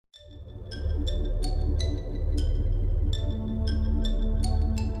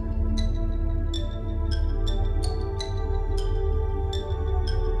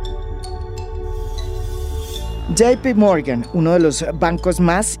JP Morgan, uno de los bancos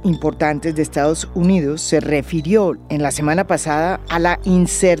más importantes de Estados Unidos, se refirió en la semana pasada a la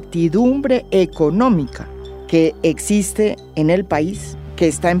incertidumbre económica que existe en el país, que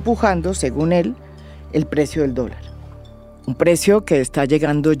está empujando, según él, el precio del dólar. Un precio que está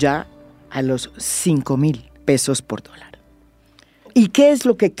llegando ya a los 5,000 pesos por dólar. ¿Y qué es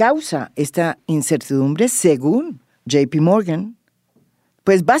lo que causa esta incertidumbre según JP Morgan?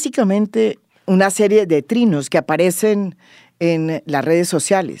 Pues básicamente una serie de trinos que aparecen en las redes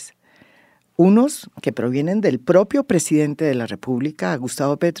sociales. Unos que provienen del propio presidente de la República,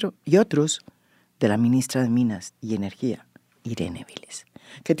 Gustavo Petro, y otros de la ministra de Minas y Energía, Irene Vélez,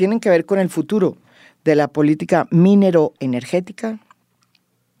 que tienen que ver con el futuro de la política minero-energética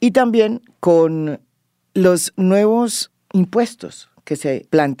y también con los nuevos impuestos que se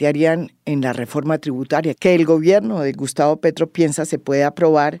plantearían en la reforma tributaria, que el gobierno de Gustavo Petro piensa se puede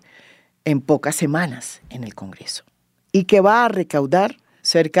aprobar en pocas semanas en el Congreso y que va a recaudar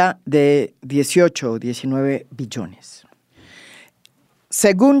cerca de 18 o 19 billones.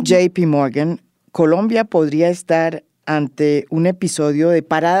 Según JP Morgan, Colombia podría estar ante un episodio de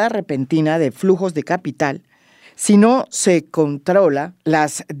parada repentina de flujos de capital si no se controla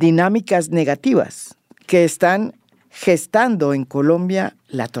las dinámicas negativas que están gestando en Colombia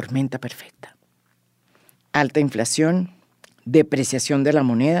la tormenta perfecta. Alta inflación, depreciación de la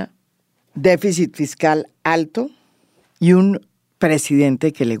moneda, déficit fiscal alto y un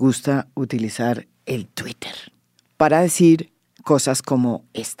presidente que le gusta utilizar el Twitter para decir cosas como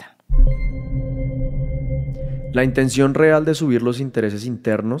esta. La intención real de subir los intereses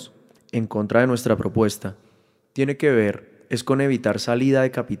internos en contra de nuestra propuesta tiene que ver es con evitar salida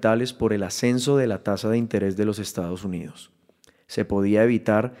de capitales por el ascenso de la tasa de interés de los Estados Unidos. Se podía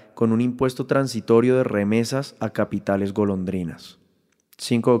evitar con un impuesto transitorio de remesas a capitales golondrinas.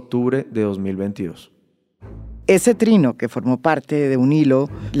 5 de octubre de 2022. Ese trino, que formó parte de un hilo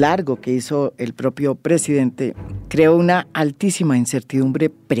largo que hizo el propio presidente, creó una altísima incertidumbre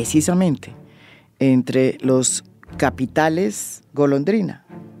precisamente entre los capitales golondrina.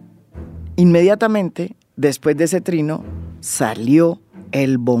 Inmediatamente después de ese trino salió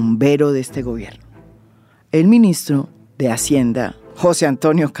el bombero de este gobierno, el ministro de Hacienda, José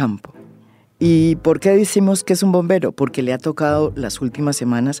Antonio Ocampo. ¿Y por qué decimos que es un bombero? Porque le ha tocado las últimas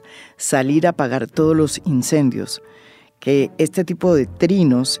semanas salir a apagar todos los incendios que este tipo de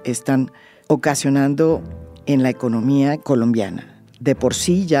trinos están ocasionando en la economía colombiana. De por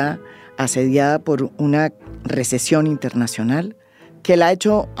sí ya asediada por una recesión internacional que la ha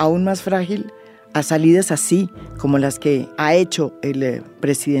hecho aún más frágil a salidas así como las que ha hecho el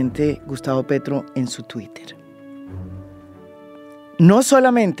presidente Gustavo Petro en su Twitter. No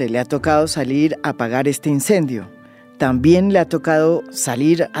solamente le ha tocado salir a apagar este incendio, también le ha tocado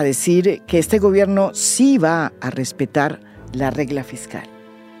salir a decir que este gobierno sí va a respetar la regla fiscal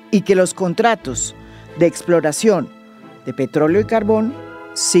y que los contratos de exploración de petróleo y carbón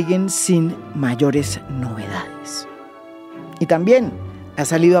siguen sin mayores novedades. Y también ha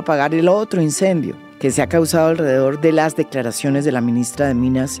salido a apagar el otro incendio que se ha causado alrededor de las declaraciones de la ministra de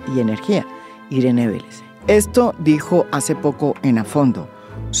Minas y Energía, Irene Vélez. Esto dijo hace poco en A Fondo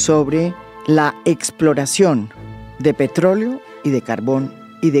sobre la exploración de petróleo y de carbón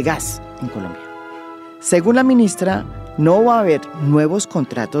y de gas en Colombia. Según la ministra, no va a haber nuevos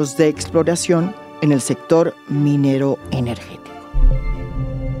contratos de exploración en el sector minero energético.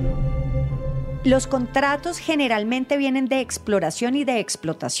 Los contratos generalmente vienen de exploración y de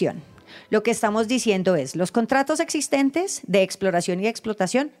explotación. Lo que estamos diciendo es, los contratos existentes de exploración y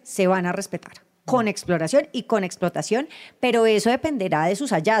explotación se van a respetar. Con exploración y con explotación, pero eso dependerá de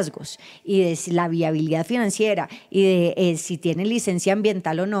sus hallazgos y de la viabilidad financiera y de si tienen licencia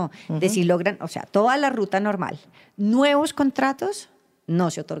ambiental o no, de si logran, o sea, toda la ruta normal. Nuevos contratos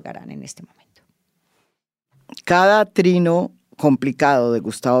no se otorgarán en este momento. Cada trino complicado de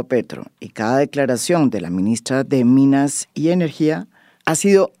Gustavo Petro y cada declaración de la ministra de Minas y Energía ha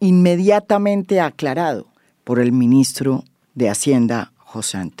sido inmediatamente aclarado por el ministro de Hacienda,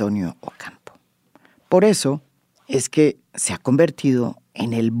 José Antonio Ocampo. Por eso es que se ha convertido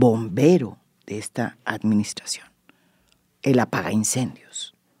en el bombero de esta administración, el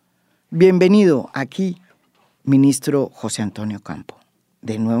apagaincendios. Bienvenido aquí, ministro José Antonio Ocampo.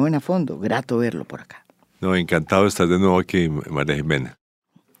 De nuevo en A Fondo, grato verlo por acá. No, encantado de estar de nuevo aquí, María Jimena.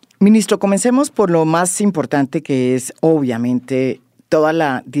 Ministro, comencemos por lo más importante, que es obviamente toda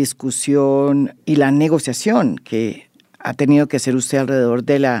la discusión y la negociación que ha tenido que hacer usted alrededor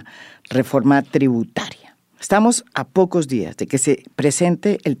de la reforma tributaria. Estamos a pocos días de que se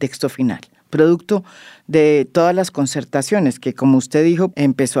presente el texto final, producto de todas las concertaciones que, como usted dijo,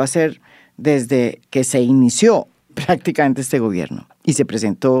 empezó a hacer desde que se inició prácticamente este gobierno y se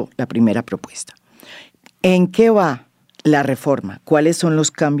presentó la primera propuesta. ¿En qué va la reforma? ¿Cuáles son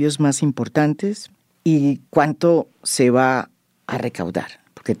los cambios más importantes y cuánto se va a recaudar?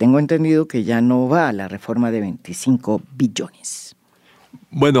 Porque tengo entendido que ya no va a la reforma de 25 billones.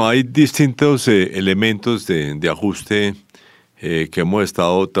 Bueno, hay distintos elementos de ajuste que hemos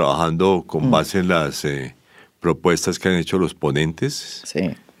estado trabajando con base en las propuestas que han hecho los ponentes, Sí.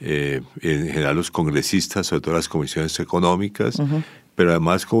 En general los congresistas, sobre todo las comisiones económicas, pero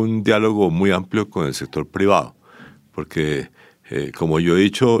además con un diálogo muy amplio con el sector privado, porque como yo he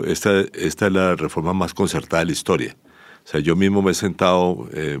dicho, esta es la reforma más concertada de la historia. O sea, yo mismo me he sentado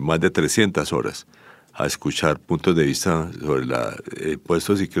más de 300 horas a escuchar puntos de vista sobre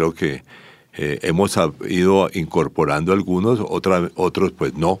impuestos y creo que hemos ido incorporando algunos, otros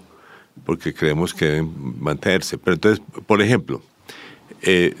pues no, porque creemos que deben mantenerse. Pero entonces, por ejemplo,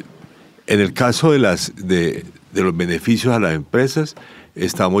 en el caso de los beneficios a las empresas,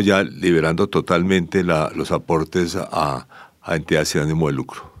 estamos ya liberando totalmente los aportes a entidades sin ánimo de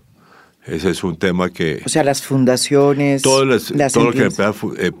lucro. Ese es un tema que... O sea, las fundaciones... todo lo que las empresas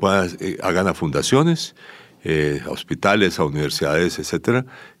empresas hagan a fundaciones, a hospitales, a universidades, etcétera,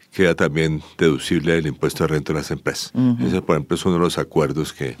 queda también deducible el impuesto de renta de las empresas. Ese, por ejemplo, es uno de los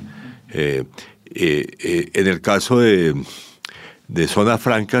acuerdos que... en el caso de zonas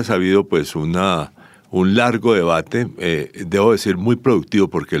francas ha habido pues un largo debate, debo decir muy productivo,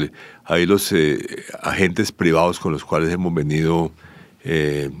 porque hay los agentes privados con los cuales hemos venido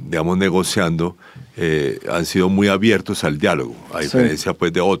digamos negociando, han sido muy abiertos al diálogo, a diferencia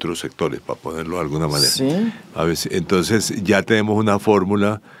pues de otros sectores, para ponerlo de alguna manera. Sí. Entonces ya tenemos una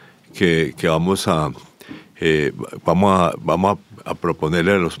fórmula que vamos a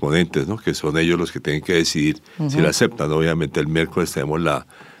proponerle a los ponentes, ¿no? Que son ellos los que tienen que decidir si la aceptan. Obviamente el miércoles tenemos la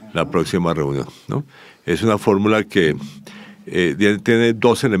próxima reunión, ¿no? Es una fórmula que tiene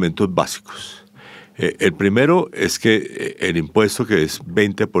dos elementos básicos. El primero es que el impuesto, que es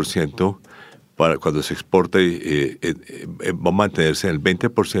 20% para cuando se exporta, va a mantenerse en el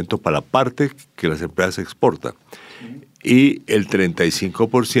 20% para la parte que las empresas exportan y el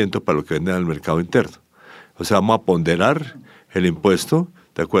 35% para lo que venden al mercado interno. O sea, vamos a ponderar el impuesto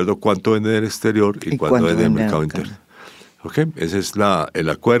de acuerdo a cuánto vende en el exterior y cuánto vende en el mercado interno. ¿Okay? Ese es el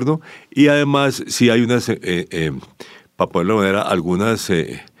acuerdo. Y además, sí hay unas, para ponerlo de manera, algunas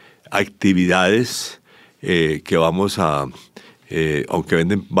actividades que vamos a, aunque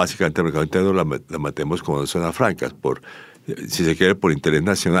venden básicamente al mercado interno, la mantenemos como zonas francas, si se quiere, por interés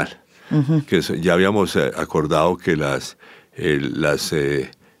nacional. Que ya habíamos acordado que la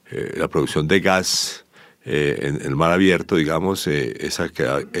producción de gas en el mar abierto, digamos, esa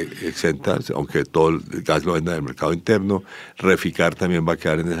queda exenta, aunque todo el gas lo venda en el mercado interno. Reficar también va a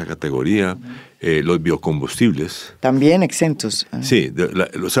quedar en esa categoría. Los biocombustibles. También exentos. Sí,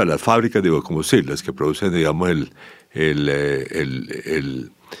 o sea, las fábricas de biocombustibles que producen, digamos,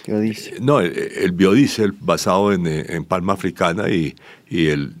 el biodiesel basado en palma africana y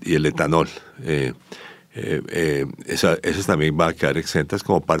el etanol. Esas también van a quedar exentas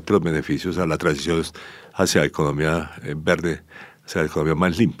como parte de los beneficios a la transición hacia la economía verde, hacia la economía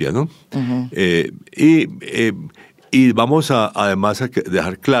más limpia, ¿no? Y vamos además a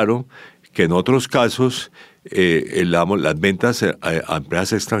dejar claro que en otros casos las ventas a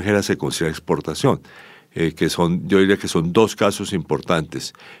empresas extranjeras se considera exportación, yo diría que son dos casos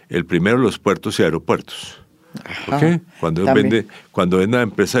importantes. El primero, los puertos y aeropuertos. ¿Okay? Cuando venden a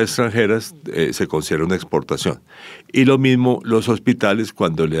empresas extranjeras se considera una exportación. Y lo mismo los hospitales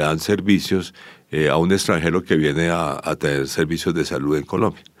cuando le dan servicios a un extranjero que viene a tener servicios de salud en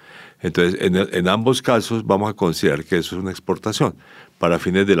Colombia. Entonces, en ambos casos vamos a considerar que eso es una exportación para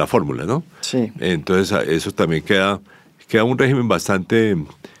fines de la fórmula, ¿no? Sí. Entonces, eso también queda un régimen bastante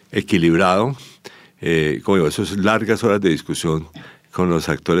equilibrado. Como digo, eso es largas horas de discusión con los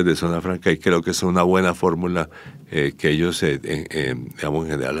actores de zona franca y creo que es una buena fórmula que ellos, digamos,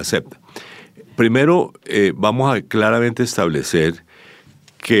 en general aceptan. Primero, vamos a claramente establecer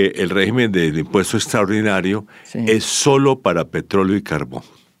que el régimen del impuesto extraordinario es solo para petróleo y carbón.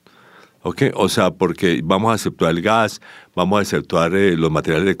 ¿Okay? O sea, porque vamos a exceptuar el gas, vamos a exceptuar los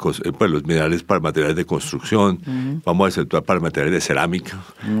materiales los minerales para materiales de construcción, vamos a exceptuar para materiales de cerámica,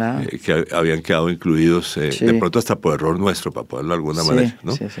 que habían quedado incluidos de pronto hasta por error nuestro, para ponerlo de alguna manera,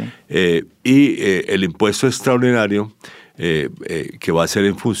 ¿no? Y el impuesto extraordinario que va a ser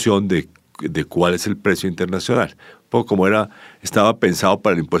en función de cuál es el precio internacional. Un poco como estaba pensado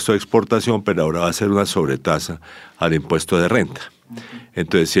para el impuesto de exportación, pero ahora va a ser una sobretasa al impuesto de renta.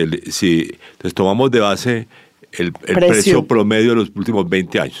 Entonces, entonces tomamos de base el precio promedio de los últimos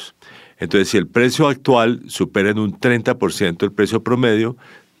 20 años. Entonces, si el precio actual supera en un 30% el precio promedio,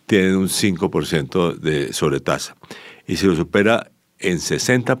 tienen un 5% de sobretasa. Y si lo supera en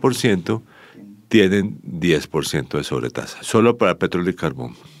 60%, tienen 10% de sobretasa, solo para petróleo y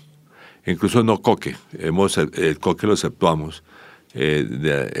carbón. Incluso no coque, el coque lo exceptuamos.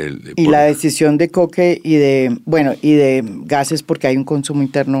 Y la decisión de coque y de gases porque hay un consumo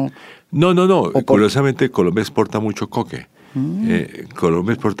interno. No. Curiosamente, Colombia exporta mucho coque.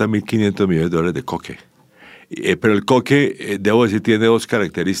 Colombia exporta 1.500 millones de dólares de coque. Pero el coque, debo decir, tiene dos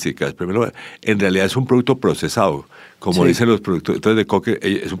características. Primero, en realidad es un producto procesado. Como dicen los productores de coque,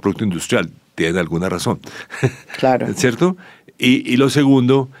 es un producto industrial. Tienen alguna razón. Claro. ¿Cierto? Y lo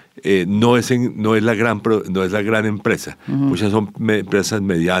segundo, no es la gran empresa. Muchas son empresas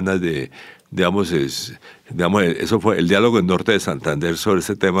medianas eso fue el diálogo en Norte de Santander sobre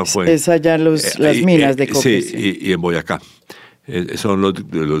ese tema. Es allá las minas de coque. Sí. Y en Boyacá. Son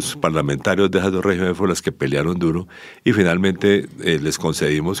los parlamentarios de esas dos regiones fueron las que pelearon duro y finalmente les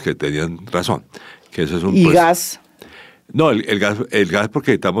concedimos que tenían razón. Que eso es ¿Y gas? No, el gas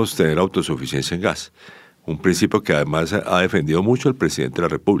porque necesitamos tener autosuficiencia en gas. Un principio que además ha defendido mucho el presidente de la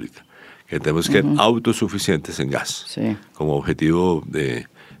República, que tenemos que ser autosuficientes en gas, como objetivo de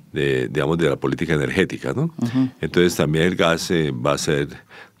la política energética, ¿no? Entonces también el gas va a ser,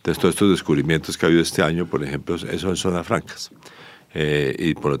 entonces todos estos descubrimientos que ha habido este año, por ejemplo, eso en zonas francas.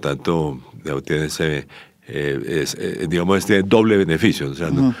 Y por lo tanto, tiene tiene doble beneficio. O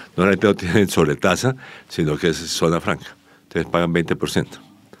sea, no solamente no tienen sobretasa, sino que es zona franca. Entonces pagan 20%.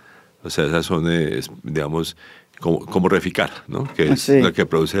 O sea, esas son, como Reficar, ¿no? Que es lo que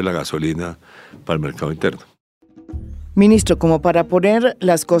produce la gasolina para el mercado interno. Ministro, como para poner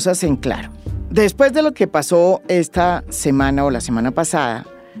las cosas en claro, después de lo que pasó esta semana o la semana pasada,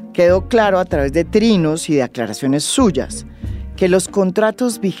 quedó claro a través de trinos y de aclaraciones suyas que los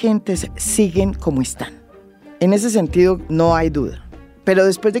contratos vigentes siguen como están. En ese sentido, no hay duda. Pero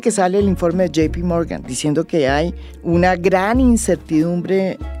después de que sale el informe de JP Morgan diciendo que hay una gran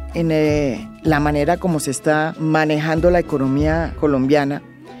incertidumbre en la manera como se está manejando la economía colombiana,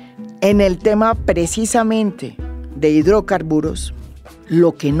 en el tema precisamente de hidrocarburos,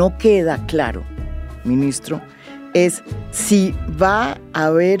 lo que no queda claro, ministro, es si va a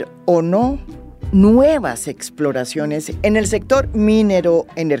haber o no nuevas exploraciones en el sector minero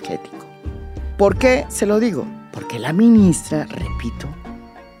energético. ¿Por qué se lo digo? Porque la ministra, repito,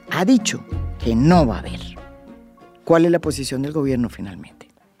 ha dicho que no va a haber. ¿Cuál es la posición del gobierno finalmente?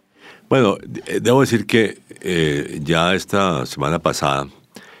 Bueno, debo decir que ya esta semana pasada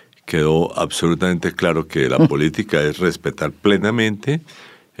quedó absolutamente claro que la política es respetar plenamente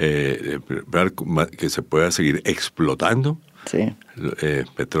que se pueda seguir explotando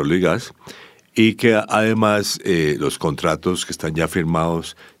petróleo y gas y que además los contratos que están ya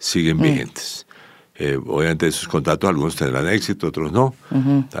firmados siguen vigentes. Obviamente esos contratos algunos tendrán éxito, otros no.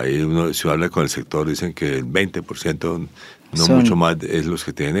 Ahí si habla con el sector dicen que el 20%, no mucho más, es los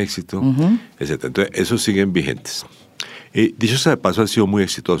que tienen éxito, etc. Entonces esos siguen vigentes. Dicho sea de paso, han sido muy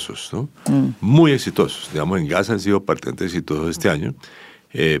exitosos, ¿no? Muy exitosos. Digamos, en gas han sido bastante exitosos este año,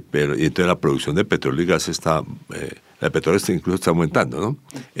 y entonces la producción de petróleo y gas la de petróleo incluso está aumentando, ¿no?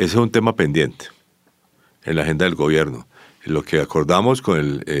 Ese es un tema pendiente en la agenda del gobierno. Lo que acordamos con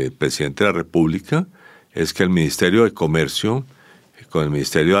el presidente de la República es que el Ministerio de Comercio, con el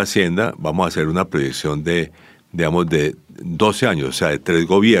Ministerio de Hacienda, vamos a hacer una proyección de 12 años, o sea, de 3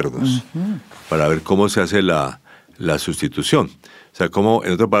 gobiernos, para ver cómo se hace la sustitución. O sea,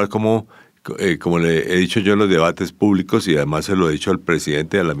 en otras palabras, como le he dicho yo en los debates públicos, y además se lo he dicho al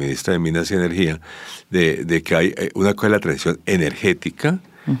presidente y a la ministra de Minas y Energía, de que hay una cosa es la transición energética,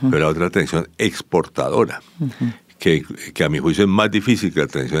 pero la otra la transición exportadora, que a mi juicio es más difícil que la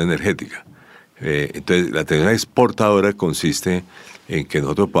transición energética. Entonces, la transición exportadora consiste en que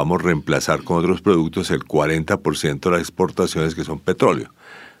nosotros podamos reemplazar con otros productos el 40% de las exportaciones que son petróleo.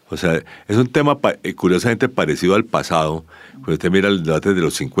 O sea, es un tema curiosamente parecido al pasado. Cuando usted mira el debate de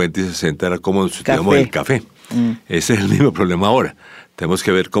los 50 y 60 era cómo sustituíamos el café. Ese es el mismo problema ahora. Tenemos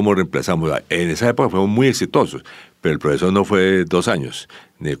que ver cómo reemplazamos. En esa época fuimos muy exitosos, pero el proceso no fue de 2 años,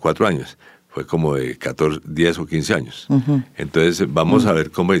 ni de 4 años. Fue como de 10 o 15 añs. Entonces vamos a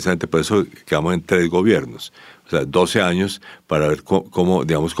ver cómo precisamente por eso quedamos en 3 gobiernos. O sea, 12 años para ver cómo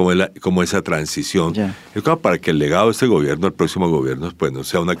esa transición. Es como para que el legado de este gobierno, el próximo gobierno, pues no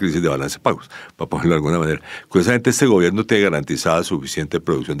sea una crisis de balance de pagos, para ponerlo de alguna manera. Curiosamente, este gobierno tiene garantizada suficiente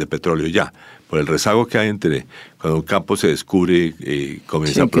producción de petróleo ya, por el rezago que hay entre cuando un campo se descubre y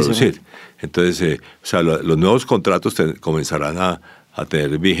comienza a producir. Entonces, los nuevos contratos comenzarán a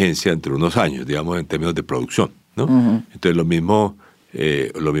tener vigencia entre unos años, digamos, en términos de producción, ¿no? Entonces, lo mismo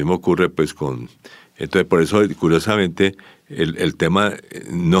Lo mismo ocurre pues con... Entonces, por eso, curiosamente, el tema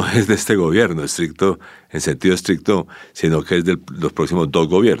no es de este gobierno estricto, en sentido estricto, sino que es de los próximos 2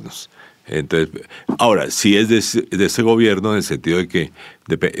 gobiernos. Entonces, ahora, sí es de ese gobierno en el sentido de que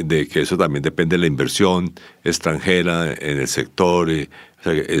eso también depende de la inversión extranjera en el sector. O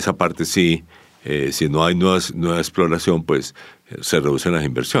sea, esa parte sí, si no hay nueva exploración, pues se reducen las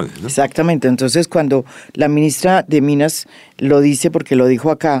inversiones, ¿no? Exactamente. Entonces, cuando la ministra de Minas lo dice, porque lo dijo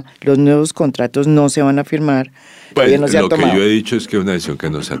acá, los nuevos contratos no se van a firmar, pues, no se han tomado. Que yo he dicho es que es una decisión que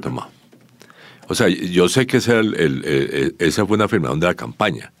no se ha tomado. O sea, yo sé que esa fue una afirmación de la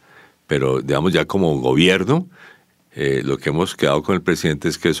campaña, pero digamos ya como gobierno, lo que hemos quedado con el presidente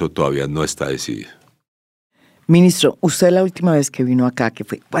es que eso todavía no está decidido. Ministro, usted la última vez que vino acá, que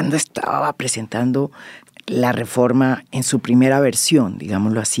fue cuando estaba presentando la reforma en su primera versión,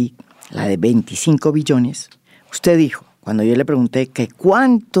 digámoslo así, la de 25 billones, usted dijo, cuando yo le pregunté que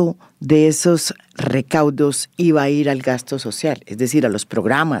cuánto de esos recaudos iba a ir al gasto social, es decir, a los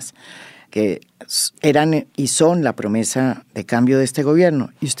programas que eran y son la promesa de cambio de este gobierno,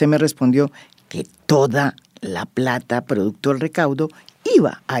 y usted me respondió que toda la plata producto del recaudo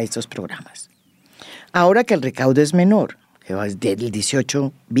iba a esos programas. Ahora que el recaudo es menor, que va desde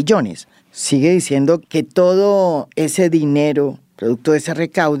 18 billones, sigue diciendo que todo ese dinero, producto de ese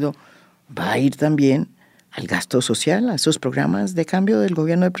recaudo, va a ir también al gasto social, a esos programas de cambio del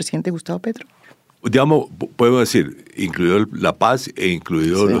gobierno del presidente Gustavo Petro. Digamos, podemos decir, incluido la paz e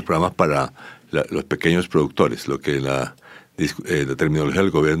incluido los programas para los pequeños productores, lo que la terminología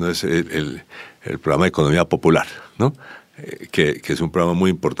del gobierno es el programa de economía popular, ¿no? Que es un programa muy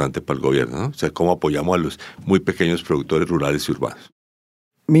importante para el gobierno, ¿no? O sea, cómo apoyamos a los muy pequeños productores rurales y urbanos.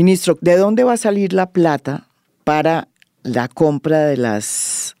 Ministro, ¿de dónde va a salir la plata para la compra de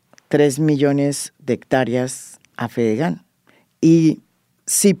las 3 millones de hectáreas a Fedegan? Y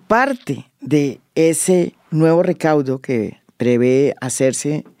si parte de ese nuevo recaudo que prevé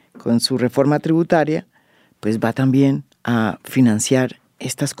hacerse con su reforma tributaria, pues va también a financiar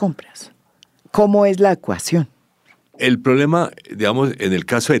estas compras. ¿Cómo es la ecuación? El problema, digamos, en el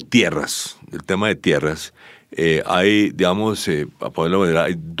caso de tierras, el tema de tierras, hay, digamos, para poderlo ver,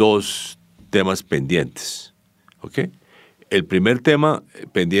 hay 2 temas pendientes, ¿ok? El primer tema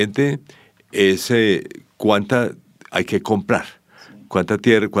pendiente es cuánta hay que comprar, cuánta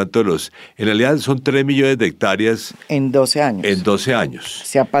tierra, en realidad son 3 millones de hectáreas. En 12 años. En 12 años.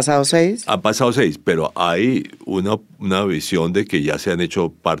 ¿Se ha pasado 6? Han pasado 6, pero hay una visión de que ya se han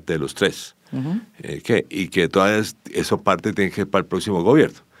hecho parte de los 3. Uh-huh. Y que toda esa parte tiene que ser para el próximo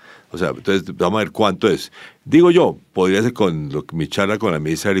gobierno. O sea, entonces vamos a ver cuánto es. Digo yo, podría ser con mi charla con la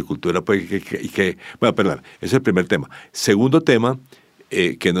ministra de Agricultura, pues, bueno, perdón, ese es el primer tema. Segundo tema,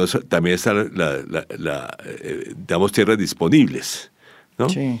 que no, también están digamos, tierras disponibles, ¿no?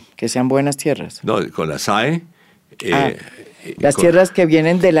 Sí, que sean buenas tierras. No, con la SAE. Las tierras que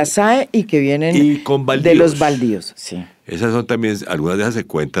vienen de la SAE y que vienen de los baldíos. Sí. Esas son también, algunas de esas se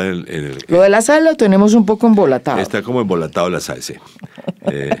cuentan Lo de la SAE lo tenemos un poco embolatado. Está como embolatado la SAE, sí.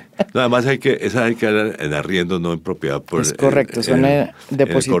 Además esas hay que dar en arriendo, no en propiedad. Es correcto, son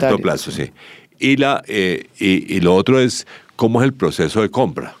depositarios. En el corto plazo, sí. Y lo otro es cómo es el proceso de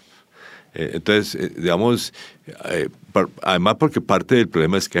compra. Entonces, digamos, además porque parte del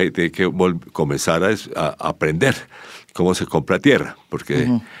problema es que hay que comenzar a aprender cómo se compra tierra,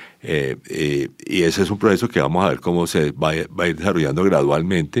 porque y ese es un proceso que vamos a ver cómo se va a ir desarrollando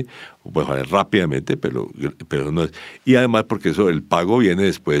gradualmente, pues rápidamente, pero no es. Y además porque el pago viene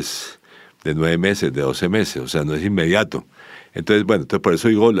después de 9 meses, de 12 meses, o sea, no es inmediato. Entonces, bueno, por eso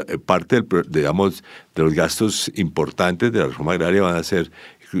digo, parte digamos, de los gastos importantes de la reforma agraria van a ser,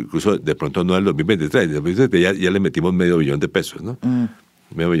 incluso de pronto no en el 2023, en el 2023 ya le metimos $500 millón de pesos, ¿no?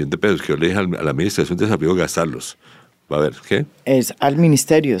 $500 millón de pesos, que yo le dije a la ministra, es un desafío gastarlos. A ver, ¿qué? Es al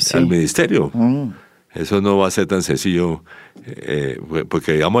ministerio, sí. Al ministerio. Eso no va a ser tan sencillo,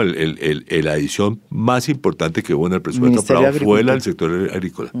 porque, digamos, la adición más importante que hubo en el presupuesto fue la del sector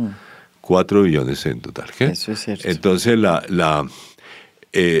agrícola. 4 billones en total. ¿Qué? Eso es cierto. Entonces,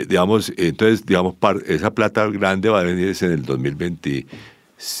 digamos, esa plata grande va a venir en el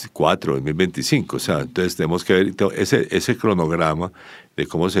 2024, 2025. O sea, entonces tenemos que ver ese cronograma de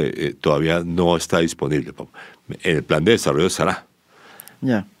cómo todavía no está disponible. En el plan de desarrollo estará.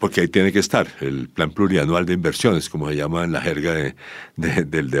 Yeah. Porque ahí tiene que estar el plan plurianual de inversiones, como se llama en la jerga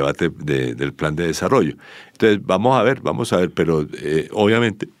del debate del plan de desarrollo. Entonces, vamos a ver, pero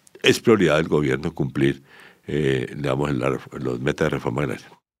obviamente es prioridad del gobierno cumplir, digamos, los metas de reforma agraria.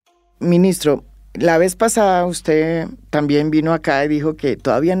 Ministro, La vez pasada usted también vino acá y dijo que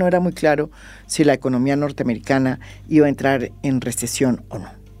todavía no era muy claro si la economía norteamericana iba a entrar en recesión o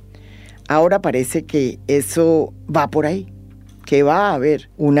no. Ahora parece que eso va por ahí, que va a haber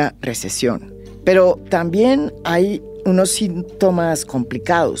una recesión. Pero también hay unos síntomas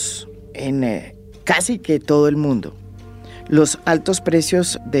complicados en casi que todo el mundo. Los altos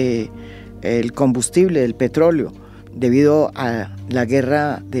precios del combustible, del petróleo, debido a la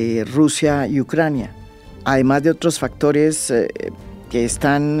guerra de Rusia y Ucrania, además de otros factores que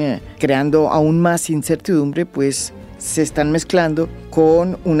están creando aún más incertidumbre, pues se están mezclando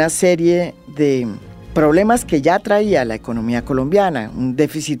con una serie de problemas que ya traía la economía colombiana, un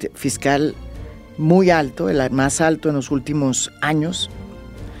déficit fiscal muy alto, el más alto en los últimos años,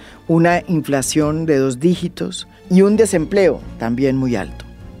 una inflación de 2 dígitos y un desempleo también muy alto.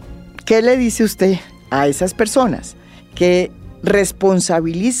 ¿Qué le dice usted a esas personas que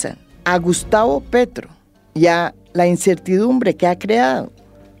responsabilizan a Gustavo Petro y a la incertidumbre que ha creado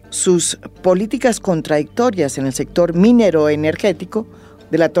sus políticas contradictorias en el sector minero energético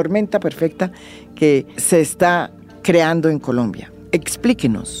de la tormenta perfecta que se está creando en Colombia?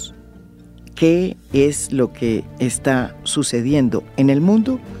 Explíquenos qué es lo que está sucediendo en el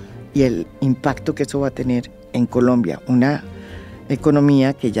mundo y el impacto que eso va a tener en Colombia, una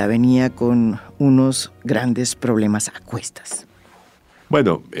economía que ya venía con unos grandes problemas a cuestas.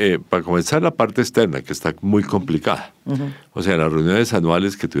 Bueno, para comenzar la parte externa, que está muy complicada. O sea, las reuniones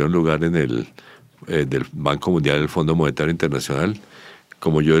anuales que tuvieron lugar en el del Banco Mundial y el Fondo Monetario Internacional,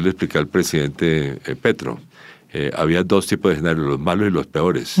 como yo le expliqué al presidente Petro, había 2 tipos de escenarios, los malos y los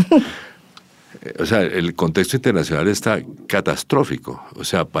peores. O sea, el contexto internacional está catastrófico. O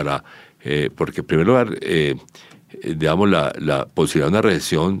sea, porque en primer lugar, digamos, la posibilidad de una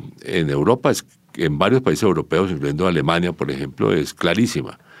recesión en Europa, en varios países europeos, incluyendo Alemania, por ejemplo, es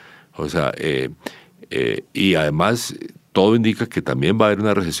clarísima. O sea, y además todo indica que también va a haber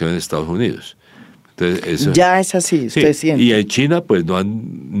una recesión en Estados Unidos. Entonces, eso, ya es así, usted siente. Y en China, pues no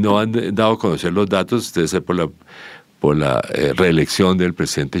han dado a conocer los datos, debe ser por la reelección del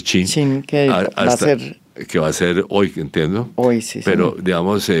presidente Xi. Que va a ser hoy, entiendo. Hoy, sí. Pero,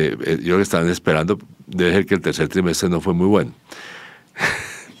 digamos, yo creo que están esperando, debe ser que el tercer trimestre no fue muy bueno.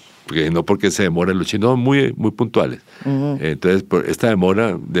 porque se demora, los chinos son muy, muy puntuales. Entonces, por esta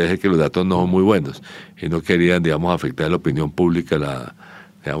demora, debe ser que los datos no son muy buenos. Y no querían, digamos, afectar a la opinión pública la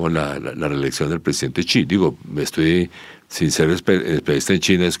reelección del presidente Xi. Digo, sin ser especialista en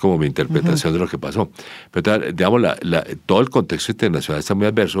China, es como mi interpretación de lo que pasó. Pero, digamos, todo el contexto internacional está muy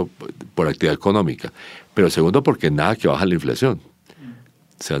adverso por actividad económica. Pero segundo, porque nada que baja la inflación.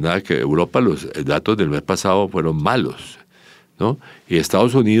 O sea, nada que Europa, los datos del mes pasado fueron malos, ¿no? Y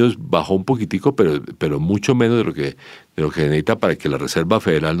Estados Unidos bajó un poquitico, pero mucho menos de lo que necesita para que la Reserva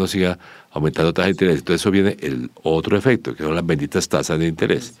Federal no siga aumentando tasas de interés. Entonces eso viene el otro efecto, que son las benditas tasas de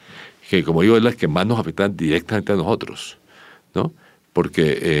interés, que como digo, es las que más nos afectan directamente a nosotros, ¿no?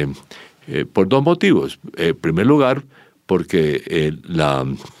 Porque por 2 motivos. En primer lugar, porque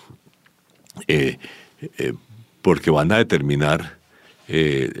porque van a determinar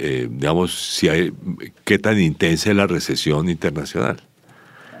digamos, qué tan intensa es la recesión internacional.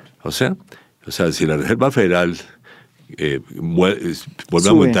 O sea, si la Reserva Federal vuelve a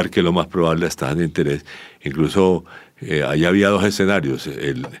aumentar, que es lo más probable, las tasas de interés, incluso allá había 2 escenarios.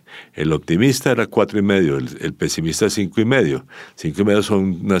 El optimista era 4,5, el pesimista 5,5. 5,5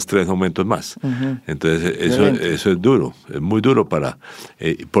 son unas 3 aumentos más. Entonces, eso es duro, es muy duro ¿por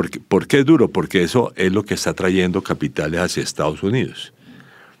qué es duro? Porque eso es lo que está trayendo capitales hacia Estados Unidos.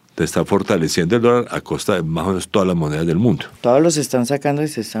 Está fortaleciendo el dólar a costa de más o menos todas las monedas del mundo. Todos los están sacando y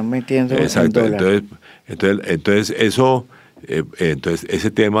se están metiendo en dólar. Entonces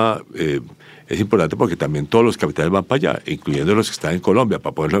ese tema es importante porque también todos los capitales van para allá, incluyendo los que están en Colombia,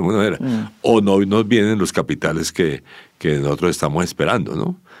 para ponerlo de alguna manera. O no nos vienen los capitales que nosotros estamos esperando,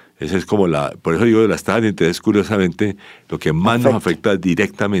 ¿no? Ese es como por eso digo, de las tasas de interés, curiosamente, lo que más nos afecta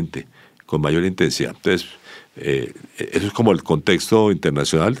directamente, con mayor intensidad. Entonces, eso es como el contexto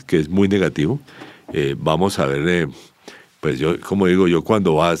internacional, que es muy negativo. Vamos a ver, pues yo, como digo, yo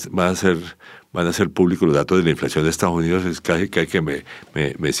cuando van a ser públicos los datos de la inflación de Estados Unidos, es casi que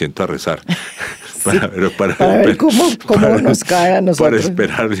me siento a rezar. para ver cómo nos cae a nosotros. Para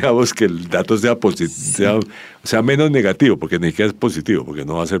esperar, digamos, que el dato sea menos negativo, porque ni siquiera es positivo, porque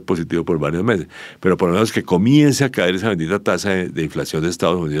no va a ser positivo por varios meses, pero por lo menos que comience a caer esa bendita tasa de inflación de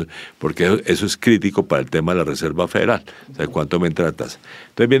Estados Unidos, porque eso es crítico para el tema de la Reserva Federal, o sea, cuánto aumenta la tasa.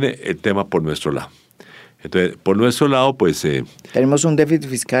 Entonces viene el tema por nuestro lado. Entonces, por nuestro lado, pues... tenemos un déficit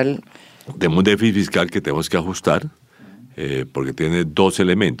fiscal. Tenemos un déficit fiscal que tenemos que ajustar, porque tiene dos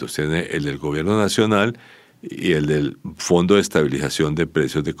elementos. Tiene el del gobierno nacional y el del Fondo de Estabilización de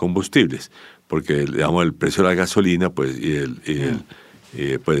Precios de Combustibles, porque digamos, el precio de la gasolina pues,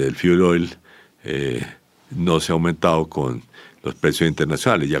 pues, el fuel oil no se ha aumentado con los precios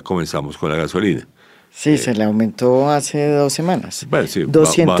internacionales. Ya comenzamos con la gasolina. Sí, se le aumentó hace 2 semanas. Bueno, sí,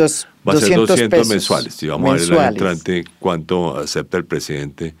 200, va a ser 200 pesos mensuales. Y vamos a ver el año entrante cuánto acepta el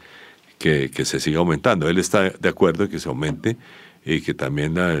presidente que se siga aumentando. Él está de acuerdo en que se aumente y que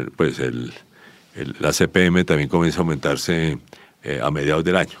también pues la CPM también comienza a aumentarse a mediados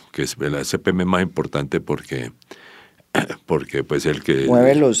del año, que es la CPM más importante porque pues el que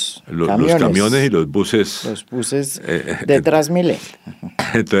mueve los camiones y los buses. Los buses de Transmilenio.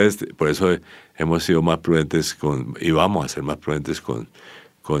 Entonces, por eso hemos sido más prudentes y vamos a ser más prudentes con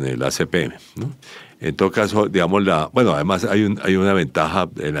el ACPM, ¿no? En todo caso, digamos, además hay una ventaja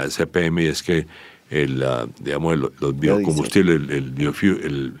en la ACPM y es que digamos, los biocombustibles, el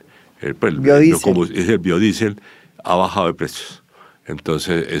biodiesel ha bajado de precios.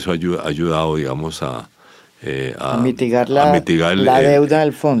 Entonces, eso ha ayudado, digamos, a mitigar la deuda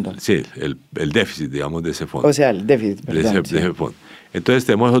del fondo. Sí, el déficit, digamos, de ese fondo. O sea, el déficit, perdón. De ese fondo. Entonces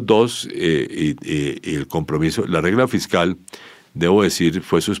tenemos esos dos y el compromiso. La regla fiscal, debo decir,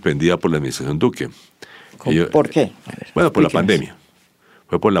 fue suspendida por la administración Duque. ¿Por qué? Bueno, por la pandemia.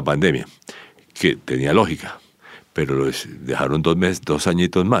 Fue por la pandemia, que tenía lógica, pero dejaron 2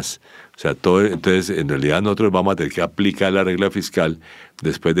 añitos más. O sea, entonces, en realidad nosotros vamos a tener que aplicar la regla fiscal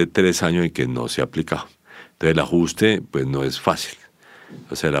después de 3 años en que no se ha aplicado. Entonces el ajuste pues no es fácil.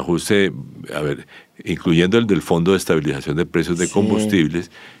 O sea, el ajuste, incluyendo el del Fondo de Estabilización de Precios de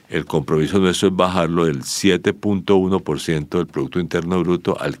Combustibles, el compromiso nuestro es bajarlo del 7.1% del Producto Interno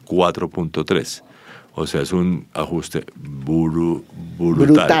Bruto al 4.3%. O sea, es un ajuste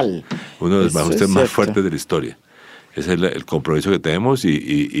brutal. Uno de los ajustes más fuertes de la historia. Ese es el compromiso que tenemos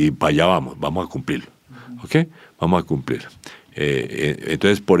y para allá vamos a cumplirlo. ¿Ok? Vamos a cumplirlo.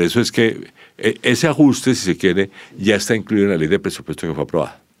 Entonces, por eso es que ese ajuste, si se quiere, ya está incluido en la ley de presupuesto que fue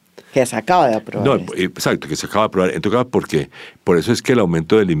aprobada. Que se acaba de aprobar. No, exacto, que se acaba de aprobar. En todo caso, por eso es que el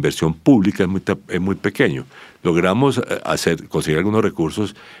aumento de la inversión pública es muy pequeño. Logramos conseguir algunos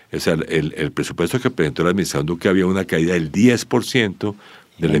recursos. O sea, el presupuesto que presentó la administración Duque había una caída del 10%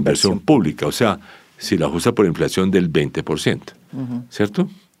 de la inversión pública. O sea, si la ajusta por inflación del 20%, ¿cierto?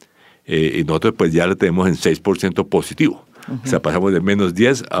 Y nosotros pues ya la tenemos en 6% positivo. O sea, pasamos de menos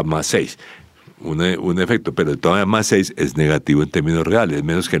 10 a más 6. Un efecto, pero todavía más 6 es negativo en términos reales, es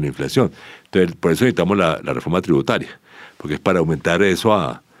menos que la inflación. Entonces, por eso necesitamos la reforma tributaria, porque es para aumentar eso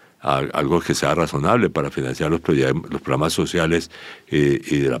a algo que sea razonable para financiar los programas sociales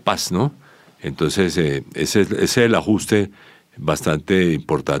y de la paz, ¿no? Entonces, ese es el ajuste bastante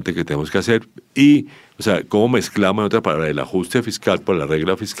importante que tenemos que hacer. Y, o sea, ¿cómo mezclamos, en otra palabra, el ajuste fiscal por la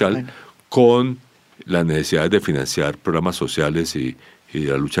regla fiscal con las necesidades de financiar programas sociales y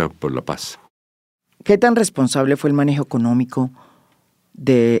la lucha por la paz? ¿Qué tan responsable fue el manejo económico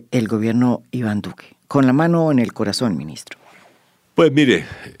del gobierno Iván Duque? Con la mano en el corazón, ministro. Pues mire,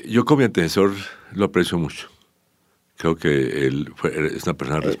 yo como mi antecesor lo aprecio mucho. Creo que él es una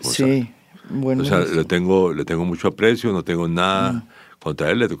persona responsable. Sí, bueno. O sea, le tengo mucho aprecio, no tengo nada contra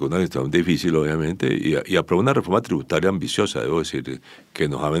él. Le tocó una situación difícil, obviamente, y aprobó una reforma tributaria ambiciosa, debo decir, que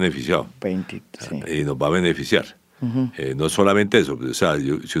nos ha beneficiado. Y nos va a beneficiar. No solamente eso, o sea, si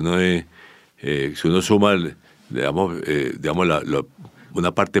uno suma, digamos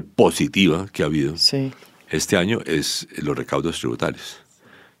una parte positiva que ha habido este año es los recaudos tributarios.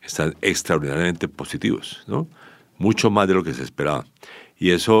 Están extraordinariamente positivos, ¿no? Mucho más de lo que se esperaba. Y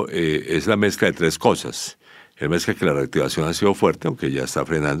eso es la mezcla de 3 cosas. La mezcla que la reactivación ha sido fuerte, aunque ya está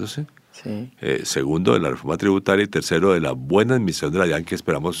frenándose. Segundo, de la reforma tributaria. Y tercero, de la buena administración de la DIAN que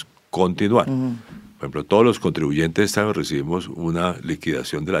esperamos continuar. Por ejemplo, todos los contribuyentes este año recibimos una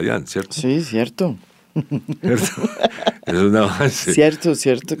liquidación de la DIAN, ¿cierto? Sí, cierto. ¿Cierto? Es un avance. Cierto.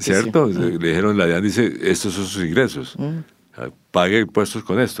 ¿Cierto? Sí. Le dijeron, la DIAN dice, estos son sus ingresos. Pague impuestos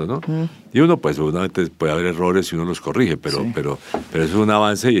con esto, ¿no? Y uno, pues, seguramente puede haber errores y uno los corrige, pero eso es un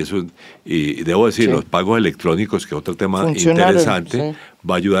avance y debo decir, los pagos electrónicos, que es otro tema interesante,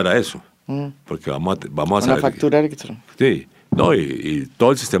 va a ayudar a eso. Porque vamos a saber... Una factura electrónica. Sí. No, y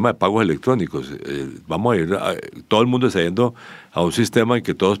todo el sistema de pagos electrónicos. Vamos a ir, todo el mundo está yendo a un sistema en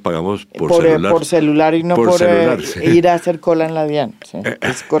que todos pagamos por celular. Por celular y no por ir a hacer cola en la DIAN. ¿Sí?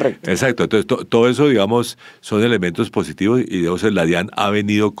 Es correcto. Exacto. Entonces, todo eso, digamos, son elementos positivos y la DIAN ha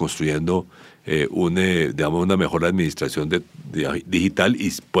venido construyendo una mejor administración digital y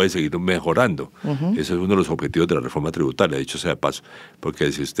puede seguir mejorando. Ese es uno de los objetivos de la reforma tributaria, dicho sea de paso.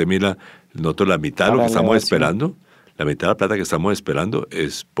 Porque si usted mira, nosotros la mitad de lo que estamos esperando, la mitad de la plata que estamos esperando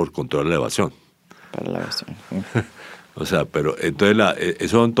es por control de la evasión. Para la evasión. O sea, pero entonces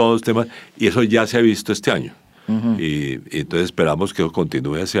esos son todos temas, y eso ya se ha visto este año. Y entonces esperamos que eso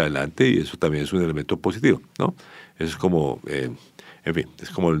continúe hacia adelante, y eso también es un elemento positivo, ¿no? Eso es como, en fin, es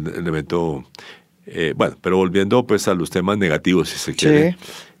como el elemento... bueno, pero volviendo pues a los temas negativos, si se quiere,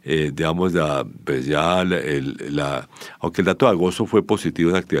 digamos, pues ya aunque el dato de agosto fue positivo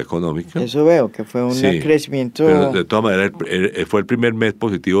en actividad económica. Eso veo, que fue un crecimiento... Pero de todas maneras fue el primer mes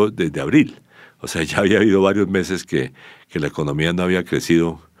positivo desde abril. O sea, ya había habido varios meses que la economía no había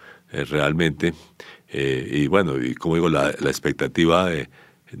crecido realmente. Y bueno, y como digo, la expectativa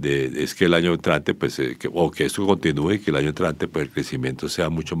es que el año entrante, pues, que esto continúe y que el año entrante, pues, el crecimiento sea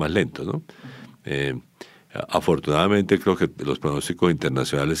mucho más lento, ¿no? Afortunadamente, creo que los pronósticos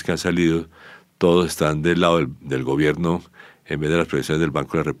internacionales que han salido, todos están del lado del gobierno en vez de las previsiones del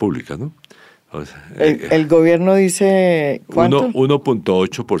Banco de la República, ¿no? O sea, el gobierno dice, ¿cuánto?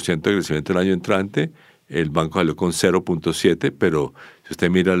 1.8% de crecimiento el año entrante. El banco salió con 0.7%, pero si usted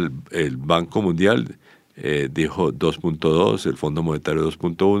mira el Banco Mundial, dijo 2.2%, el Fondo Monetario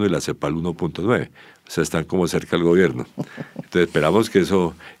 2.1% y la CEPAL 1.9%. O sea, están como cerca del gobierno. Entonces esperamos que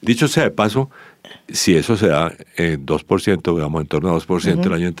eso, dicho sea de paso, si eso se da en 2%, digamos en torno a 2%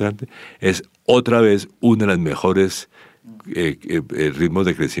 el año entrante, es otra vez uno de los mejores ritmos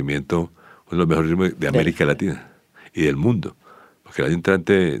de crecimiento, uno de los mejores ritmos de América Latina y del mundo. Porque el año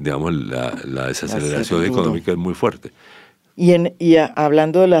entrante, digamos, la desaceleración económica es muy fuerte. Y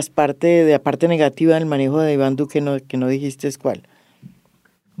hablando de la parte negativa del manejo de Iván Duque, que no dijiste es cuál.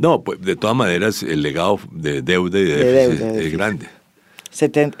 No, pues de todas maneras el legado de deuda y de déficit es grande.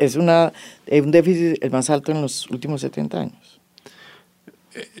 Es un déficit el más alto en los últimos 70 años.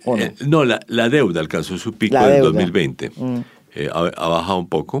 ¿O no? No, la deuda alcanzó su pico en 2020. Ha bajado un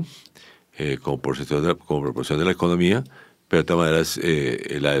poco como proporción de la economía, pero de todas maneras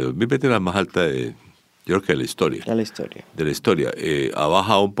la de 2020 es la más alta yo creo que de la historia. De la historia. Ha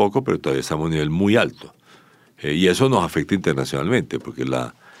bajado un poco, pero todavía estamos a un nivel muy alto. Y eso nos afecta internacionalmente, porque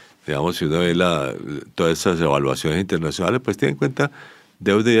digamos, si uno ve todas esas evaluaciones internacionales, pues tiene en cuenta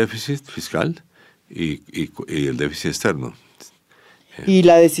deuda y déficit fiscal y el déficit externo. ¿Y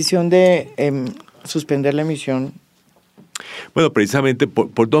la decisión de suspender la emisión? Bueno, precisamente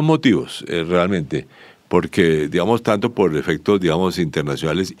por dos motivos, realmente. Porque, digamos, tanto por efectos, digamos,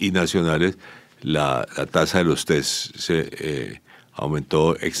 internacionales y nacionales, la tasa de los test se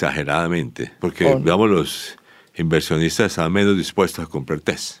aumentó exageradamente. Porque, digamos, los inversionistas estaban menos dispuestos a comprar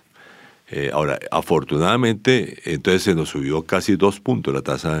test. Ahora, afortunadamente, entonces se nos subió casi 2 puntos la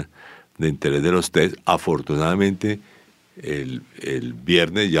tasa de interés de los test. Afortunadamente, el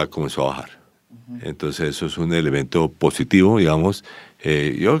viernes ya comenzó a bajar. Entonces, eso es un elemento positivo, digamos. Yo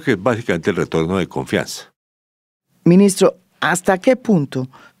creo que es básicamente el retorno de confianza. Ministro, ¿hasta qué punto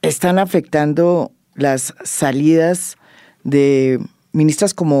están afectando las salidas de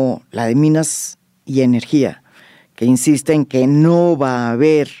ministras como la de Minas y Energía, que insisten que no va a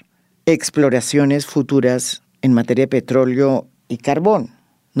haber exploraciones futuras en materia de petróleo y carbón?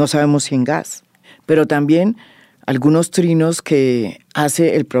 No sabemos si en gas, pero también algunos trinos que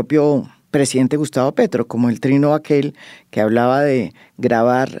hace el propio presidente Gustavo Petro, como el trino aquel que hablaba de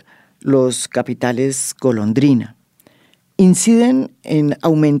gravar los capitales golondrina, inciden en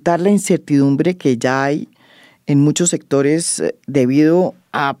aumentar la incertidumbre que ya hay en muchos sectores debido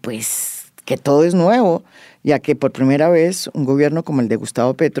a pues que todo es nuevo, ya que por primera vez un gobierno como el de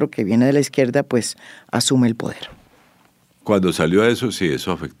Gustavo Petro, que viene de la izquierda, pues asume el poder. Cuando salió eso, sí,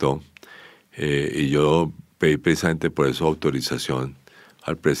 eso afectó. Y yo pedí precisamente por eso autorización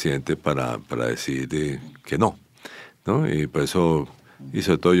al presidente para decir que no, ¿no? Y por eso, y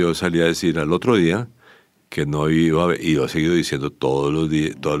sobre todo yo salí a decir al otro día que no iba a haber, y lo he seguido diciendo todos los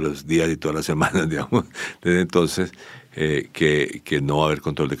días y todas las semanas, digamos, desde entonces, que no va a haber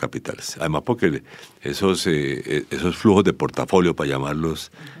control de capitales. Además porque esos flujos de portafolio, para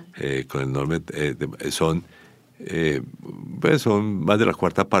llamarlos con el nombre, son más de la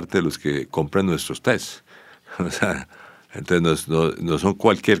cuarta parte de los que compran nuestros tests. O sea, entonces no son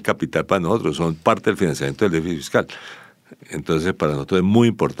cualquier capital para nosotros, son parte del financiamiento del déficit fiscal. Entonces, para nosotros es muy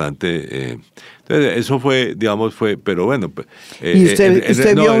importante. Entonces, eso pero bueno. ¿Y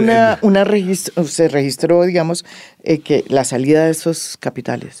usted vio se registró, digamos, que la salida de esos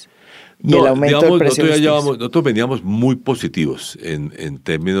capitales y el aumento del precio? Nosotros veníamos muy positivos en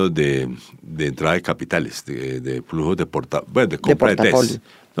términos de entrada de capitales, de flujos de compra de test.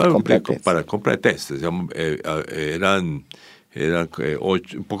 Para compra de test. Eran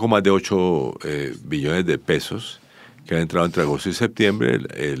un poco más de 8 billones de pesos que han entrado entre agosto y septiembre.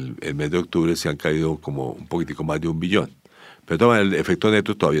 El mes de octubre se han caído como un poquitico más de 1 billón. Pero el efecto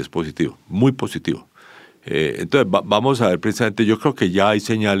neto todavía es positivo, muy positivo. Entonces vamos a ver precisamente, yo creo que ya hay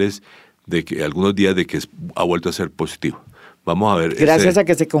señales de que algunos días de que ha vuelto a ser positivo. Vamos a ver. Gracias a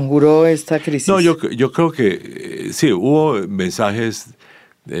que se conjuró esta crisis. No, yo creo que sí, hubo mensajes,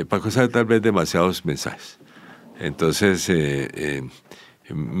 para cosas tal vez demasiados mensajes. Entonces,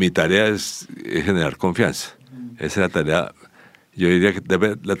 mi tarea es generar confianza. Esa es la tarea, yo diría que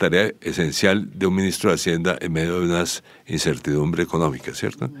la tarea esencial de un ministro de Hacienda en medio de unas incertidumbre económica,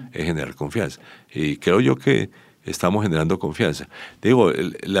 ¿cierto? Es generar confianza. Y creo yo que estamos generando confianza. Digo,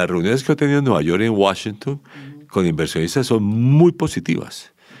 las reuniones que he tenido en Nueva York y en Washington con inversionistas son muy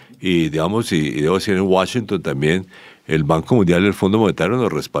positivas. Y digamos, y debo decir, en Washington también el Banco Mundial y el Fondo Monetario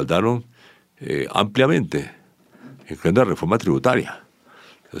nos respaldaron ampliamente, incluyendo la reforma tributaria.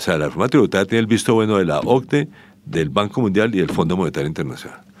 O sea, la reforma tributaria tiene el visto bueno de la OCDE, del Banco Mundial y del Fondo Monetario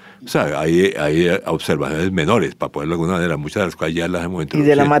Internacional. O sea, hay observaciones menores, para poderlo de alguna manera, muchas de las cuales ya las hemos introducido. Y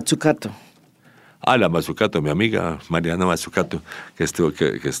de la Matsukato. La Matsukato, mi amiga Mariana Matsukato, que estuvo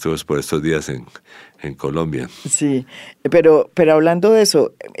por estos días en Colombia. Sí, pero hablando de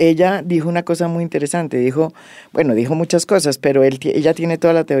eso, ella dijo una cosa muy interesante, dijo muchas cosas, pero ella tiene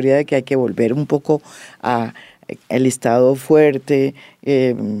toda la teoría de que hay que volver un poco a el Estado fuerte,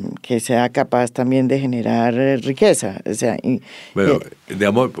 que sea capaz también de generar riqueza. O sea,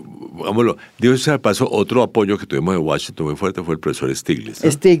 digámoslo, digo, ese paso, otro apoyo que tuvimos en Washington muy fuerte fue el profesor Stiglitz, ¿no?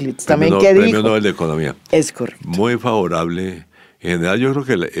 Stiglitz, también, ¿qué dijo? Premio Nobel de Economía. Es correcto. Muy favorable. En general, yo creo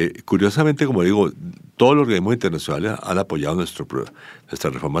que, curiosamente, como digo, todos los organismos internacionales han apoyado nuestra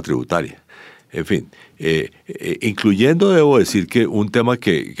reforma tributaria. En fin, incluyendo, debo decir, que un tema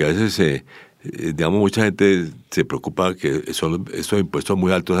que a veces digamos, mucha gente se preocupa que son estos impuestos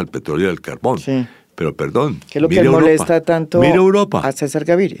muy altos al petróleo y al carbón. Sí. Pero perdón. ¿Qué es lo que molesta tanto a César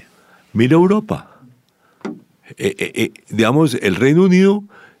Gaviria? Mira Europa. Digamos, el Reino Unido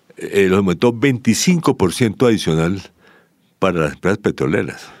lo aumentó 25% adicional para las empresas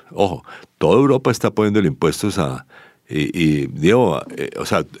petroleras. Ojo, toda Europa está poniendo impuestos digo, o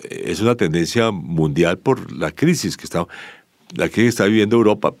sea, es una tendencia mundial por la crisis que está viviendo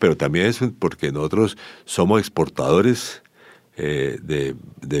Europa, pero también es porque nosotros somos exportadores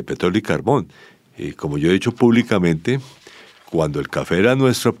de petróleo y carbón. Y como yo he dicho públicamente, cuando el café era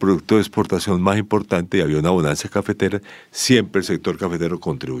nuestro producto de exportación más importante y había una bonanza cafetera, siempre el sector cafetero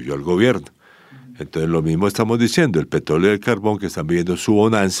contribuyó al gobierno. Entonces lo mismo estamos diciendo, el petróleo y el carbón que están viviendo su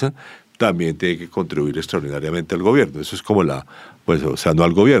bonanza también tiene que contribuir extraordinariamente al gobierno. Eso es como o sea, no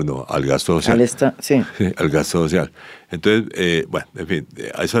al gobierno, al gasto social. Sí, al gasto social. Entonces, en fin,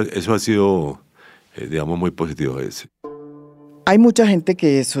 eso ha sido, digamos, muy positivo. Hay mucha gente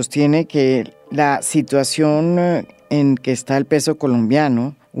que sostiene que la situación en que está el peso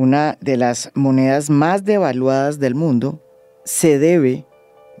colombiano, una de las monedas más devaluadas del mundo, se debe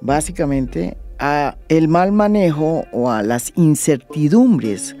básicamente a el mal manejo o a las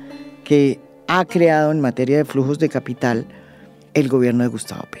incertidumbres que ha creado en materia de flujos de capital el gobierno de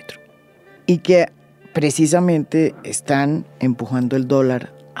Gustavo Petro y que precisamente están empujando el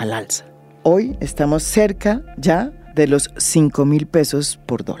dólar al alza. Hoy estamos cerca ya de los 5.000 pesos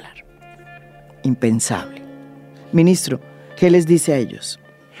por dólar. Impensable. Ministro, ¿qué les dice a ellos?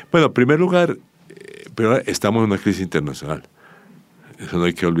 Bueno, en primer lugar, pero estamos en una crisis internacional. Eso no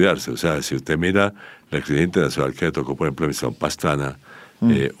hay que olvidarse. O sea, si usted mira la crisis internacional que le tocó, por ejemplo, a Misión Pastrana,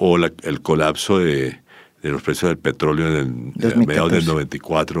 o el colapso de los precios del petróleo a mediados del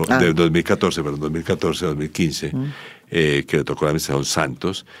 94, del 2014, 2015, que le tocó a la administración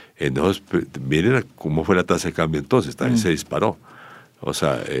Santos. Entonces, miren cómo fue la tasa de cambio entonces, también se disparó. O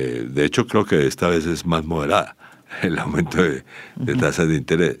sea, de hecho creo que esta vez es más moderada el aumento de tasas de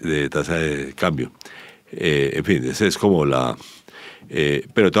interés, de tasa de cambio. En fin, esa es como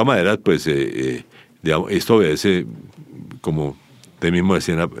pero de todas maneras, pues, digamos, esto obedece, como usted mismo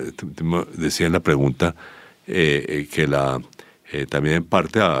decía en la pregunta, que también en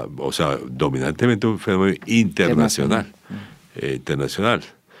parte, o sea, dominantemente un fenómeno internacional.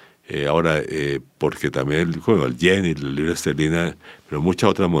 Ahora, porque también el yen y la libra esterlina, pero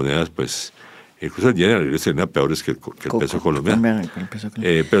muchas otras monedas, pues, incluso el yen y la libra esterlina peores que el peso colombiano.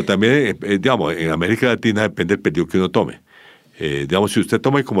 Pero también, digamos, en América Latina depende del periodo que uno tome. Digamos, si usted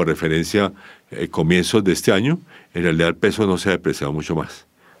toma como referencia comienzos de este año, en realidad el peso no se ha depreciado mucho más,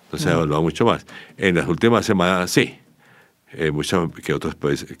 no se ha devaluado mucho más. En las últimas semanas sí, muchas que otras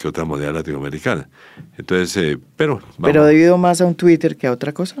monedas latinoamericanas. Entonces, pero debido más a un Twitter que a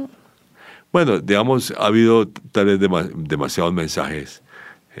otra cosa. Bueno, digamos, ha habido tal vez demasiados mensajes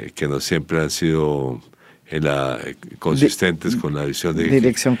que no siempre han sido consistentes con la visión de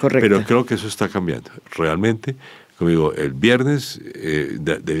dirección correcta. Pero creo que eso está cambiando. Realmente, como digo, el viernes,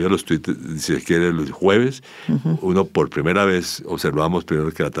 debido a los tweets, si se quiere, los jueves, uno por primera vez observamos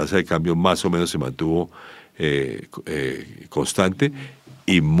primero que la tasa de cambio más o menos se mantuvo constante.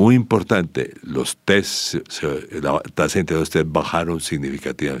 Y muy importante, los test, la tasa de interés de los test bajaron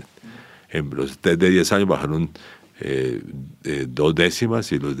significativamente. En los test de 10 años bajaron 2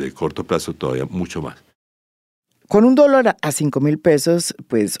 décimas y los de corto plazo todavía mucho más. Con $1 a 5,000 pesos,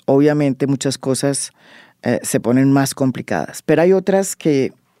 pues obviamente muchas cosas se ponen más complicadas, pero hay otras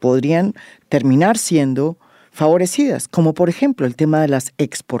que podrían terminar siendo favorecidas, como por ejemplo el tema de las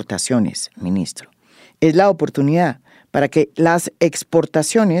exportaciones, ministro. Es la oportunidad para que las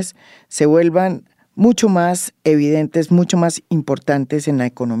exportaciones se vuelvan mucho más evidentes, mucho más importantes en la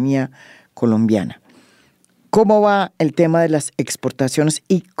economía colombiana. ¿Cómo va el tema de las exportaciones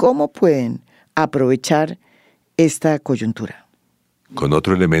y cómo pueden aprovechar esta coyuntura? Con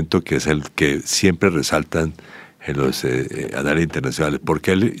otro elemento que es el que siempre resaltan en los análisis internacionales. ¿Por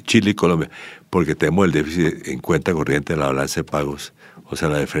qué Chile y Colombia? Porque tenemos el déficit en cuenta corriente de la balanza de pagos, o sea,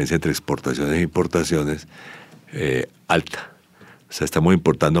 la diferencia entre exportaciones e importaciones, alta. O sea, estamos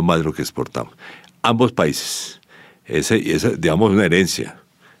importando más de lo que exportamos. Ambos países. Esa, digamos, una herencia.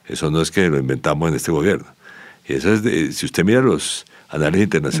 Eso no es que lo inventamos en este gobierno. Y eso es si usted mira los análisis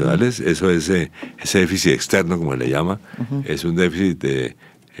internacionales, eso es ese déficit externo, como le llama, es un déficit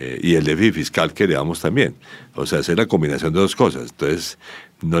y el déficit fiscal que le damos también. O sea, es la combinación de dos cosas. Entonces,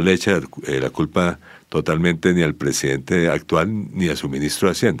 no le echa la culpa totalmente ni al presidente actual ni a su ministro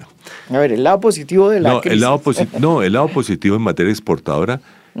de Hacienda. A ver, el lado positivo de la crisis. El lado positivo en materia exportadora,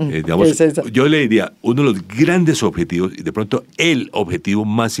 digamos, yo le diría, uno de los grandes objetivos, y de pronto el objetivo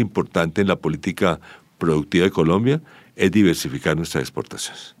más importante en la política productiva de Colombia, es diversificar nuestras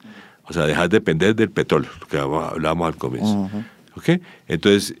exportaciones. O sea, dejar de depender del petróleo, lo que hablábamos al comienzo. ¿Okay?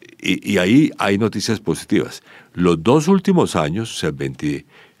 Entonces, y ahí hay noticias positivas. Los 2 últimos años, o sea,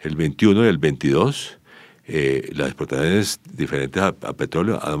 el 21 y el 22, las exportaciones diferentes a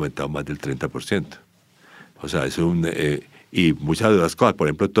petróleo han aumentado más del 30%. O sea, es y muchas de las cosas, por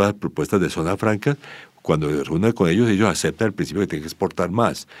ejemplo, todas las propuestas de zona franca, cuando se reúnen con ellos, ellos aceptan el principio que tienen que exportar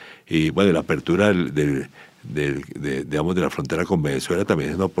más. Y bueno, la apertura digamos, de la frontera con Venezuela también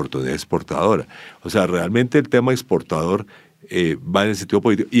es una oportunidad exportadora. O sea, realmente el tema exportador va en el sentido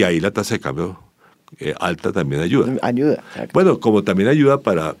positivo, y ahí la tasa de cambio alta también ayuda. Claro. Bueno, como también ayuda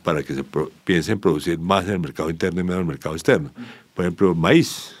para que se piense en producir más en el mercado interno y menos en el mercado externo. Por ejemplo,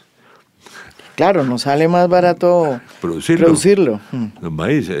 maíz. Claro, nos sale más barato producirlo. El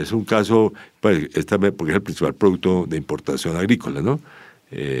maíz es un caso, pues, porque es el principal producto de importación agrícola, ¿no?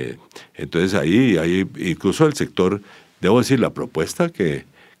 Entonces ahí incluso el sector, debo decir, la propuesta que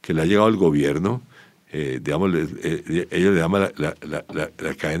le ha llegado al gobierno, digamos, ellos le llaman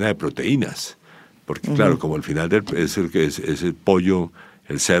la cadena de proteínas, porque claro, como al final es el pollo,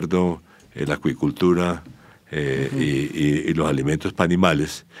 el cerdo, la acuicultura y los alimentos para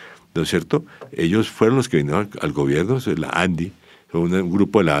animales, ¿no es cierto? Ellos fueron los que vinieron al gobierno, la ANDI, un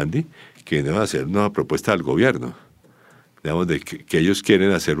grupo de la ANDI, que vinieron a hacer una propuesta al gobierno, digamos, de que ellos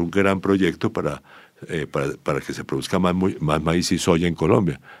quieren hacer un gran proyecto para que se produzca más maíz y soya en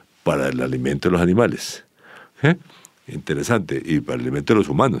Colombia, para el alimento de los animales. Interesante. Y para el alimento de los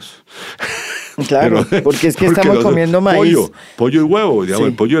humanos. Claro, porque es que estamos comiendo maíz. Pollo y huevo. Digamos,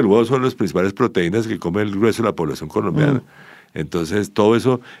 Sí. El pollo y el huevo son las principales proteínas que come el grueso de la población colombiana. Entonces, todo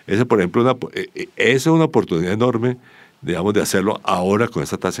eso, por ejemplo, es una oportunidad enorme, digamos, de hacerlo ahora con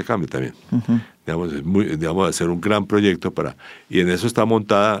esta tasa de cambio también. Digamos, hacer un gran proyecto y en eso está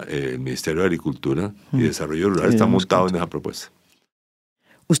montada el Ministerio de Agricultura y Desarrollo Rural, está montado en esa propuesta.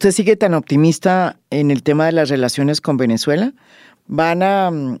 ¿Usted sigue tan optimista en el tema de las relaciones con Venezuela? ¿Van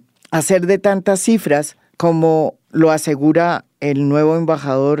a hacer de tantas cifras como lo asegura el nuevo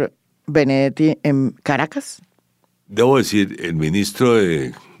embajador Benedetti en Caracas? Debo decir, el ministro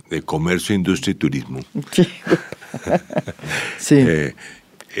de Comercio, Industria y Turismo Sí.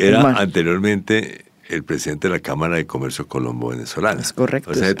 Era anteriormente el presidente de la Cámara de Comercio Colombo-Venezolana. Es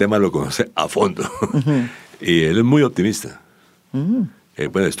correcto. O sea, ese tema lo conoce a fondo. Y él es muy optimista.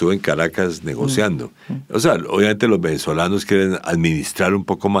 Bueno, estuvo en Caracas negociando. O sea, obviamente los venezolanos quieren administrar un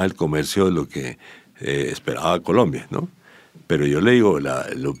poco más el comercio de lo que esperaba Colombia, ¿no? Pero yo le digo,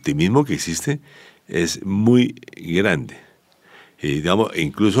 el optimismo que existe es muy grande. Y digamos,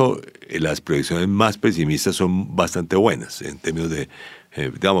 incluso las proyecciones más pesimistas son bastante buenas en términos de,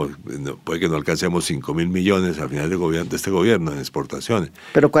 digamos, puede que no alcancemos 5.000 millones al final de este gobierno en exportaciones.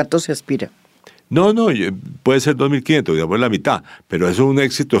 ¿Pero cuánto se aspira? No, puede ser 2.500, digamos la mitad, pero eso es un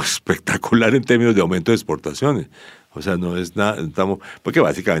éxito espectacular en términos de aumento de exportaciones. O sea, no es nada, porque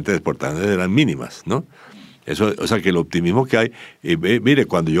básicamente las exportaciones eran mínimas, ¿no? Eso, o sea, que el optimismo que hay, mire,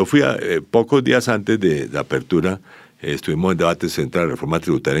 cuando yo fui pocos días antes de la apertura, estuvimos en debate central de reforma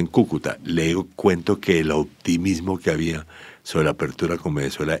tributaria en Cúcuta, le cuento que el optimismo que había sobre la apertura con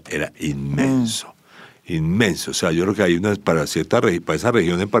Venezuela era inmenso. Inmenso, o sea, yo creo que hay para esa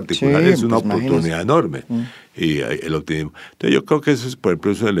región en particular es una oportunidad enorme y el optimismo. Entonces yo creo que eso es, por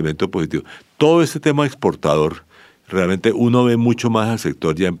ejemplo, es un elemento positivo. Todo este tema exportador, realmente uno ve mucho más al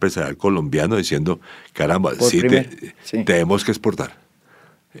sector ya empresarial colombiano diciendo, caramba, tenemos que exportar.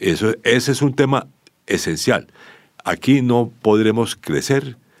 Ese es un tema esencial. Aquí no podremos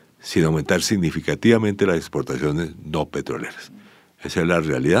crecer sin aumentar significativamente las exportaciones no petroleras. Esa es la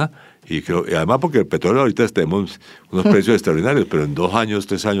realidad. Y además porque el petróleo ahorita tenemos unos precios extraordinarios, pero en 2 años,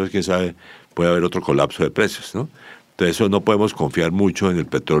 3 años, quién sabe, puede haber otro colapso de precios, ¿no? Entonces eso no podemos confiar mucho en el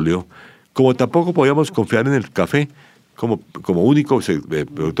petróleo, como tampoco podíamos confiar en el café como único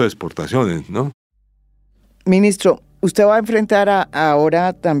producto de exportaciones, ¿no? Ministro, usted va a enfrentar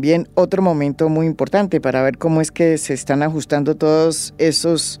ahora también otro momento muy importante para ver cómo es que se están ajustando todos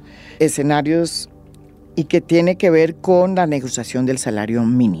esos escenarios y que tiene que ver con la negociación del salario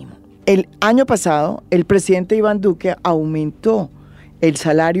mínimo. El año pasado, el presidente Iván Duque aumentó el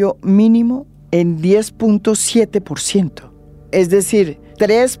salario mínimo en 10.7%, es decir,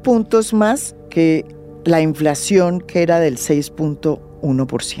 3 puntos más que la inflación, que era del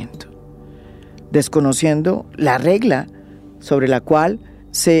 6.1%, desconociendo la regla sobre la cual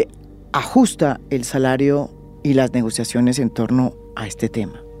se ajusta el salario y las negociaciones en torno a este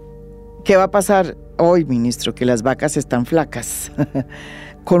tema. ¿Qué va a pasar hoy, ministro? Que las vacas están flacas.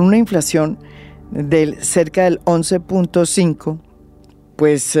 Con una inflación cerca del 11.5%,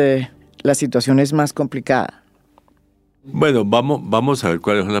 pues la situación es más complicada. Bueno, vamos a ver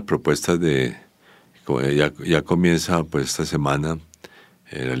cuáles son las propuestas ya comienza pues esta semana.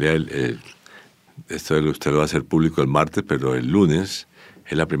 En realidad esto usted lo va a hacer público el martes, pero el lunes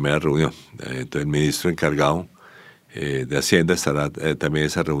es la primera reunión. Entonces el ministro encargado de Hacienda estará también en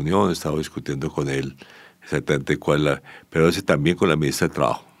esa reunión. He estado discutiendo con él exactamente pero ese también con la ministra de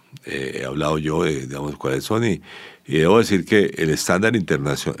Trabajo. He hablado yo de, digamos, cuáles son y debo decir que el estándar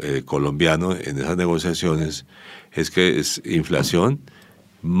internacional colombiano en esas negociaciones es que es inflación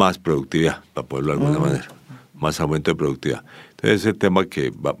más productividad, para ponerlo de alguna manera, más aumento de productividad. Entonces ese tema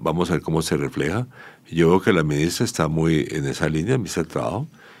que vamos a ver cómo se refleja. Yo veo que la ministra está muy en esa línea, ministra de Trabajo.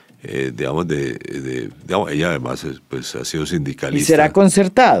 Digamos, ella además pues, ha sido sindicalista. ¿Y será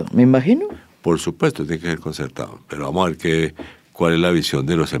concertado, me imagino? Por supuesto, tiene que ser concertado, pero vamos a ver cuál es la visión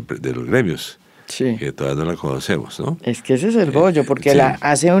de los gremios, sí, que todavía no la conocemos, ¿no? Es que ese es el bollo, porque sí.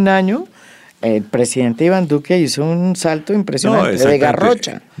 Hace un año el presidente Iván Duque hizo un salto impresionante, de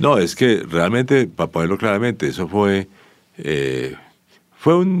garrocha. No, es que realmente, para ponerlo claramente, eso fue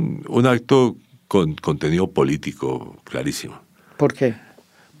un acto con contenido político clarísimo. ¿Por qué?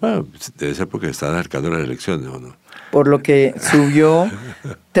 Bueno, debe ser porque están acercando las elecciones, ¿o no? Por lo que subió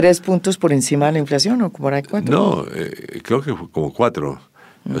 3 puntos por encima de la inflación, ¿o por ahí 4? No, creo que fue como 4.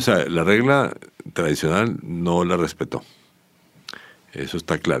 O sea, la regla tradicional no la respetó. Eso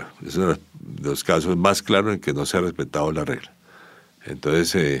está claro. Es uno de los casos más claros en que no se ha respetado la regla.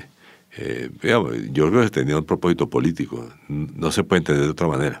 Entonces, digamos, yo creo que tenía un propósito político. No se puede entender de otra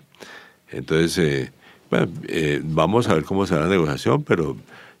manera. Entonces, vamos a ver cómo será la negociación, pero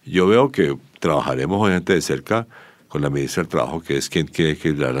yo veo que trabajaremos obviamente de cerca con la ministra del Trabajo, que es quien quiere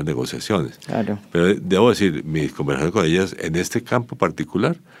equilibrar las negociaciones. Claro. Pero debo decir, mis conversaciones con ellas en este campo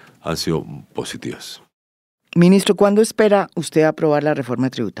particular han sido positivas. Ministro, ¿cuándo espera usted aprobar la reforma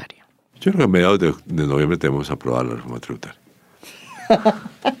tributaria? Yo creo que a mediados de noviembre tenemos que aprobar la reforma tributaria.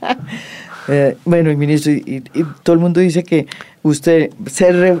 Bueno, ministro, y todo el mundo dice que usted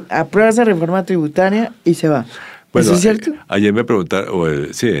aprueba esa reforma tributaria y se va. Bueno, ¿Eso es cierto? Ayer me preguntaron,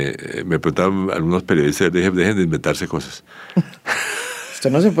 me preguntaron algunos periodistas, dejen de inventarse cosas. Esto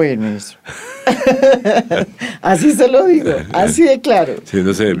no se puede ir, ministro. Así se lo digo, así de claro. Sí,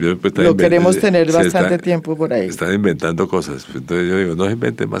 no sé, lo queremos tener bastante tiempo por ahí. Están inventando cosas, entonces yo digo, no se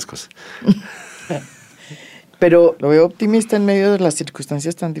inventen más cosas. Pero lo veo optimista en medio de las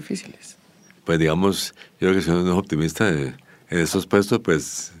circunstancias tan difíciles. Pues digamos, yo creo que si uno no es optimista en esos puestos,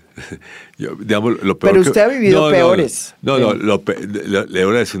 pues... digamos, lo peor. Pero usted ha vivido peores. Le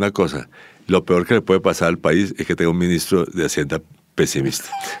voy a decir una cosa. Lo peor que le puede pasar al país es que tenga un ministro de Hacienda pesimista.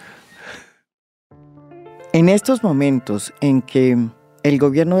 En estos momentos en que el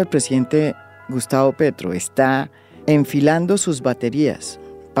gobierno del presidente Gustavo Petro está enfilando sus baterías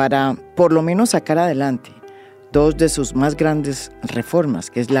para por lo menos sacar adelante dos de sus más grandes reformas,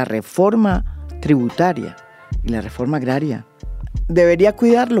 que es la reforma tributaria y la reforma agraria, debería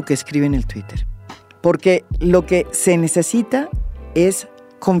cuidar lo que escribe en el Twitter. Porque lo que se necesita es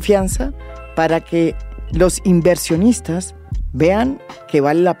confianza para que los inversionistas vean que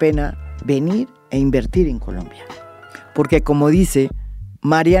vale la pena venir e invertir en Colombia. Porque como dice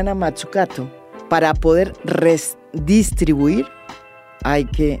Mariana Mazzucato, para poder redistribuir hay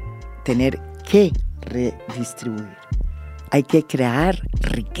que tener que redistribuir. Hay que crear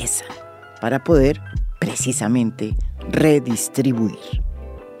riqueza para poder precisamente redistribuir.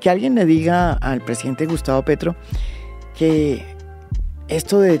 Que alguien le diga al presidente Gustavo Petro que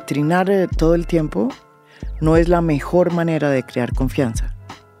esto de trinar todo el tiempo no es la mejor manera de crear confianza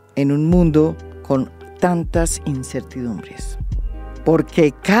en un mundo con tantas incertidumbres.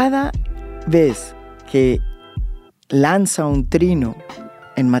 Porque cada vez que lanza un trino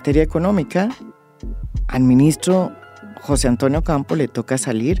en materia económica, al ministro José Antonio Ocampo le toca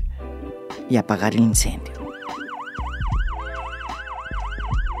salir y apagar el incendio.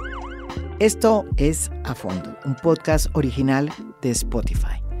 Esto es A Fondo, un podcast original de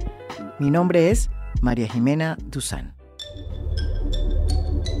Spotify. Mi nombre es María Jimena Duzán.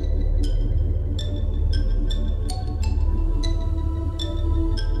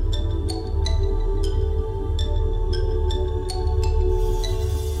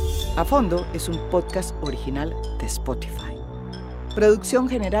 A Fondo es un podcast original de Spotify. Producción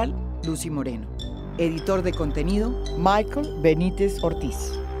general, Lucy Moreno. Editor de contenido, Michael Benítez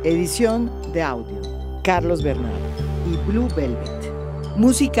Ortiz. Edición de audio, Carlos Bernal y Blue Velvet.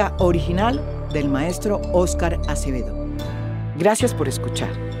 Música original del maestro Óscar Acevedo. Gracias por escuchar.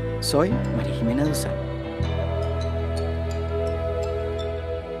 Soy María Jimena Duzán.